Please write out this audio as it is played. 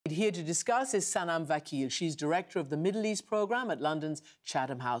here to discuss is Sanam Vakil. She's director of the Middle East program at London's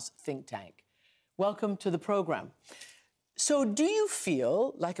Chatham House think tank. Welcome to the program. So do you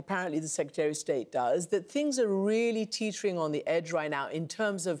feel, like apparently the Secretary of State does, that things are really teetering on the edge right now in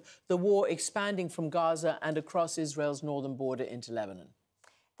terms of the war expanding from Gaza and across Israel's northern border into Lebanon?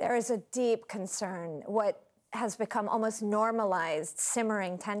 There is a deep concern. What has become almost normalized,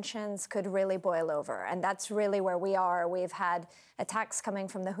 simmering tensions could really boil over. And that's really where we are. We've had attacks coming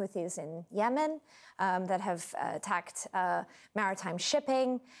from the Houthis in Yemen that have attacked maritime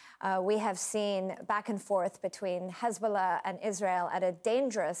shipping. We have seen back and forth between Hezbollah and Israel at a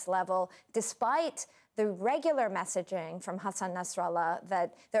dangerous level, despite the regular messaging from Hassan Nasrallah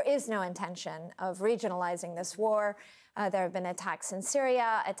that there is no intention of regionalizing this war. There have been attacks in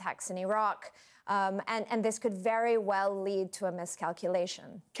Syria, attacks in Iraq. And this could very well lead to a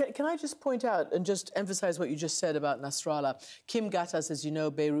miscalculation. Can I just point out and just emphasize what you just said about Nasrallah? Kim Gattas, as you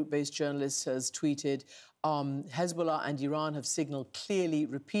know, Beirut-based journalist, has tweeted, Hezbollah and Iran have signaled clearly,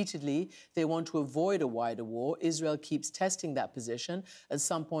 repeatedly, they want to avoid a wider war. Israel keeps testing that position. At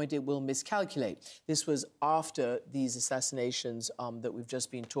some point, it will miscalculate. This was after these assassinations that we've just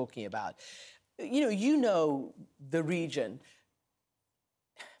been talking about. You know the region.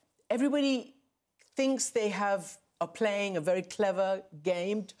 Everybody thinks they are playing a very clever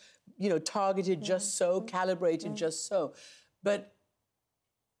game, targeted just so, calibrated just so. But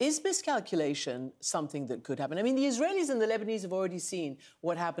is miscalculation something that could happen? I mean, the Israelis and the Lebanese have already seen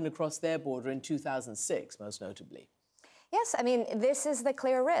what happened across their border in 2006, most notably. Yes, I mean, this is the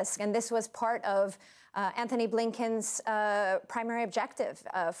clear risk, and this was part of Anthony Blinken's primary objective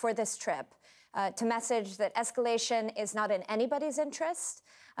for this trip, to message that escalation is not in anybody's interest.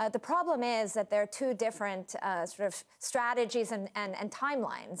 The problem is that there are two different sort of strategies and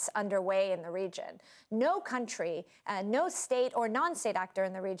timelines underway in the region. No country, no state or non-state actor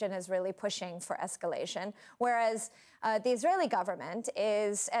in the region is really pushing for escalation, whereas the Israeli government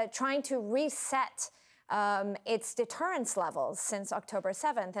is trying to reset its deterrence levels since October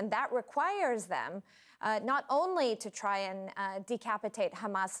 7th, and that requires them not only to try and decapitate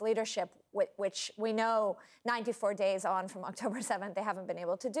Hamas leadership, which we know 94 days on from October 7th they haven't been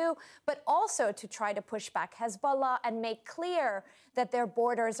able to do, but also to try to push back Hezbollah and make clear that their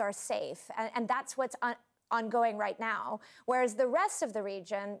borders are safe. And that's what's ongoing right now. Whereas the rest of the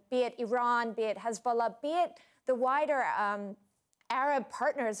region, be it Iran, be it Hezbollah, be it the wider Arab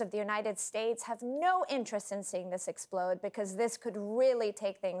partners of the United States, have no interest in seeing this explode, because this could really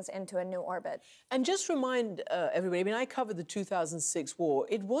take things into a new orbit. And just remind everybody, I mean, I covered the 2006 war.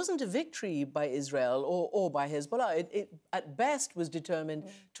 It wasn't a victory by Israel or by Hezbollah. It at best was determined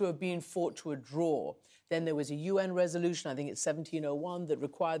to have been fought to a draw. Then there was a UN resolution, I think it's 1701, that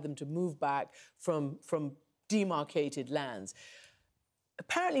required them to move back from demarcated lands.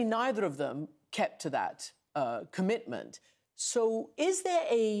 Apparently, neither of them kept to that commitment. So is there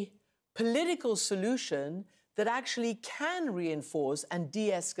a political solution that actually can reinforce and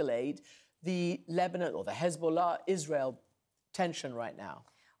de-escalate the Lebanon or the Hezbollah-Israel tension right now?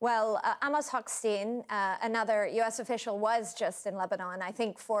 Well, Amos Hochstein, another U.S. official, was just in Lebanon, I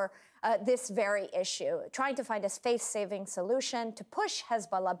think, for this very issue, trying to find a face-saving solution to push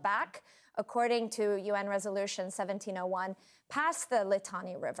Hezbollah back, according to UN Resolution 1701, past the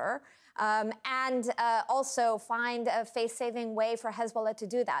Litani River, and also find a face-saving way for Hezbollah to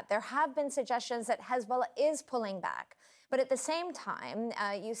do that. There have been suggestions that Hezbollah is pulling back. But at the same time,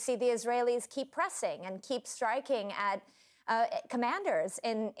 you see the Israelis keep pressing and keep striking at commanders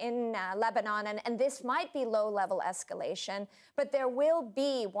in Lebanon, and this might be low-level escalation, but there will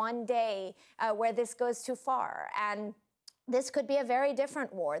be one day where this goes too far, and this could be a very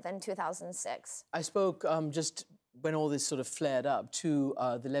different war than 2006. I spoke just when all this sort of flared up to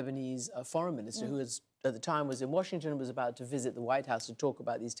the Lebanese foreign minister, who at the time was in Washington and was about to visit the White House to talk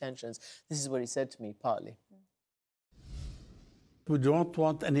about these tensions. This is what he said to me, partly. We don't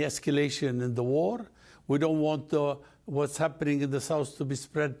want any escalation in the war. We don't want what's happening in the south to be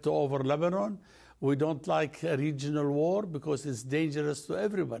spread to over Lebanon. We don't like a regional war because it's dangerous to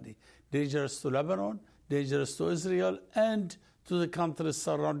everybody. Dangerous to Lebanon, dangerous to Israel, and to the countries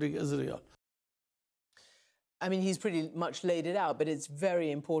surrounding Israel. I mean, he's pretty much laid it out, but it's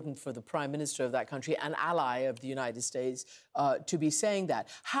very important for the prime minister of that country, an ally of the United States, to be saying that.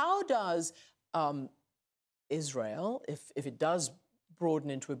 How does Israel, if it does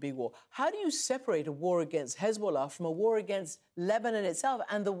broaden into a big war, how do you separate a war against Hezbollah from a war against Lebanon itself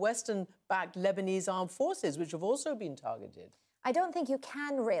and the Western-backed Lebanese armed forces, which have also been targeted? I don't think you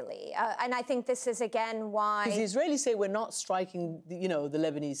can really. And I think this is, again, why... Because the Israelis say we're not striking, the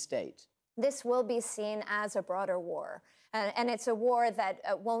Lebanese state. This will be seen as a broader war. And it's a war that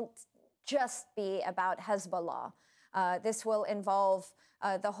won't just be about Hezbollah. This will involve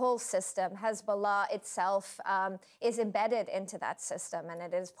the whole system. Hezbollah itself is embedded into that system, and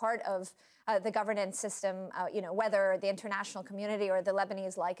it is part of the governance system, whether the international community or the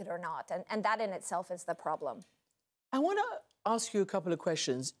Lebanese like it or not. And that in itself is the problem. I want to ask you a couple of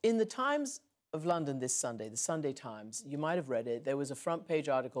questions. In the Times of London this Sunday, the Sunday Times, you might have read it, there was a front-page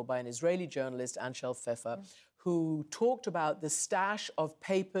article by an Israeli journalist, Anshel Pfeffer, who talked about the stash of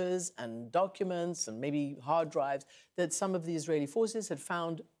papers and documents and maybe hard drives that some of the Israeli forces had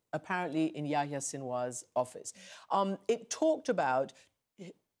found apparently in Yahya Sinwar's office. It talked about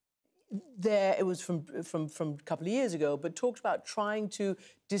it was from a couple of years ago, but talked about trying to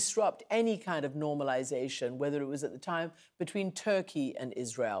disrupt any kind of normalization, whether it was at the time between Turkey and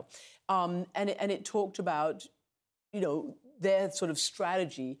Israel. And it talked about, their sort of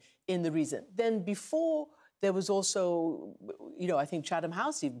strategy in the region. Then before, there was also, I think Chatham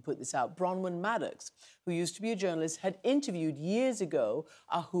House even put this out, Bronwyn Maddox, who used to be a journalist, had interviewed years ago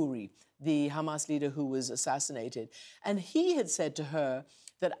Ahouri, the Hamas leader who was assassinated. And he had said to her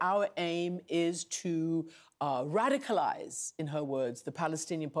that our aim is to radicalize, in her words, the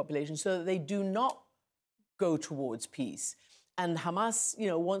Palestinian population so that they do not go towards peace. And Hamas,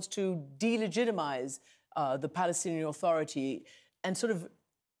 wants to delegitimize the Palestinian Authority and sort of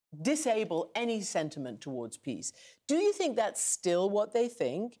disable any sentiment towards peace. Do you think that's still what they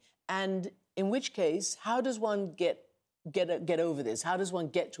think? And in which case, how does one get over this? How does one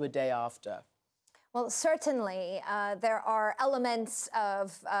get to a day after? Well, certainly there are elements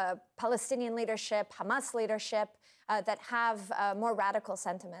of Palestinian leadership, Hamas leadership, that have more radical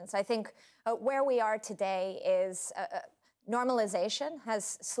sentiments. I think where we are today is normalization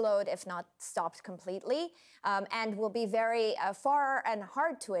has slowed, if not stopped completely, and will be very far and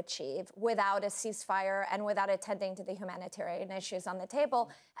hard to achieve without a ceasefire and without attending to the humanitarian issues on the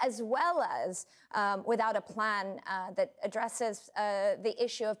table, as well as without a plan that addresses the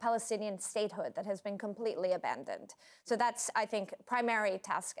issue of Palestinian statehood that has been completely abandoned. So that's, I think, primary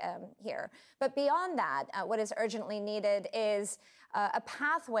task here. But beyond that, what is urgently needed is a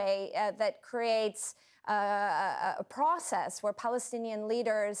pathway that creates a process where Palestinian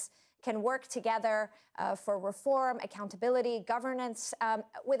leaders can work together for reform, accountability, governance,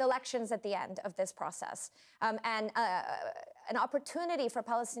 with elections at the end of this process. And an opportunity for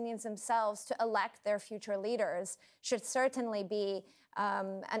Palestinians themselves to elect their future leaders should certainly be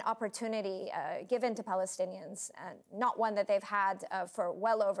an opportunity given to Palestinians, not one that they've had for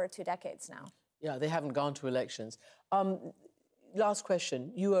well over 2 decades now. Yeah, they haven't gone to elections. Last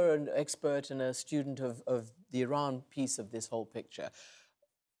question. You are an expert and a student of the Iran piece of this whole picture.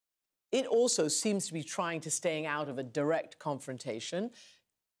 It also seems to be trying to staying out of a direct confrontation.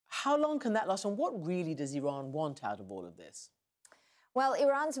 How long can that last, and what really does Iran want out of all of this? Well,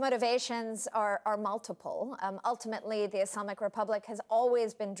 Iran's motivations are multiple. Ultimately, the Islamic Republic has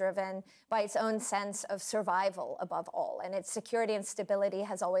always been driven by its own sense of survival above all, and its security and stability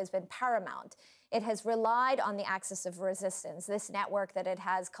has always been paramount. It has relied on the axis of resistance, this network that it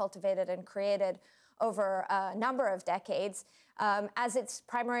has cultivated and created over a number of decades, as its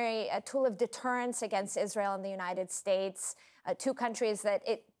primary tool of deterrence against Israel and the United States, 2 countries that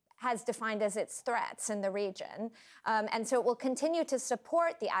it has defined as its threats in the region. And so it will continue to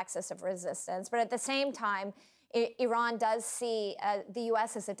support the axis of resistance. But at the same time, Iran does see the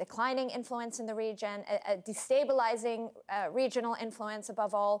U.S. as a declining influence in the region, a destabilizing regional influence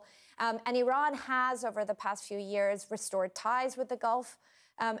above all. And Iran has, over the past few years, restored ties with the Gulf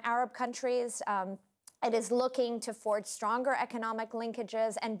Arab countries. It is looking to forge stronger economic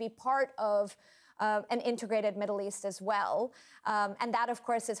linkages and be part of an integrated Middle East as well. And that, of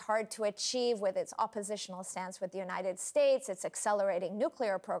course, is hard to achieve with its oppositional stance with the United States, its accelerating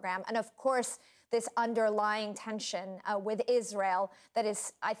nuclear program, and, of course, this underlying tension with Israel that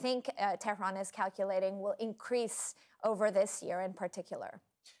is, I think, Tehran is calculating will increase over this year in particular.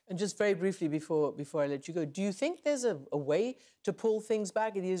 And just very briefly before I let you go, do you think there's a way to pull things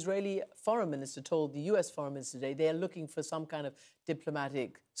back? The Israeli foreign minister told the U.S. foreign minister today they are looking for some kind of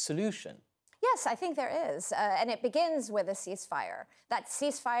diplomatic solution. Yes, I think there is. And it begins with a ceasefire. That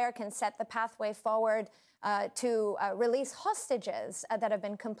ceasefire can set the pathway forward to release hostages that have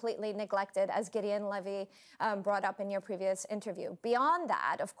been completely neglected, as Gideon Levy brought up in your previous interview. Beyond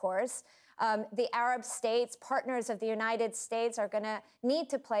that, of course, the Arab states, partners of the United States, are going to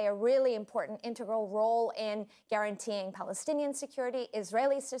need to play a really important integral role in guaranteeing Palestinian security,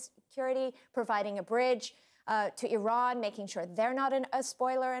 Israeli security, providing a bridge to Iran, making sure they're not a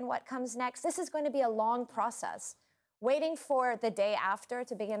spoiler in what comes next. This is going to be a long process. Waiting for the day after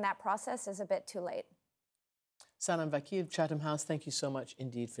to begin that process is a bit too late. Sanam Vakil, Chatham House, thank you so much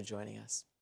indeed for joining us.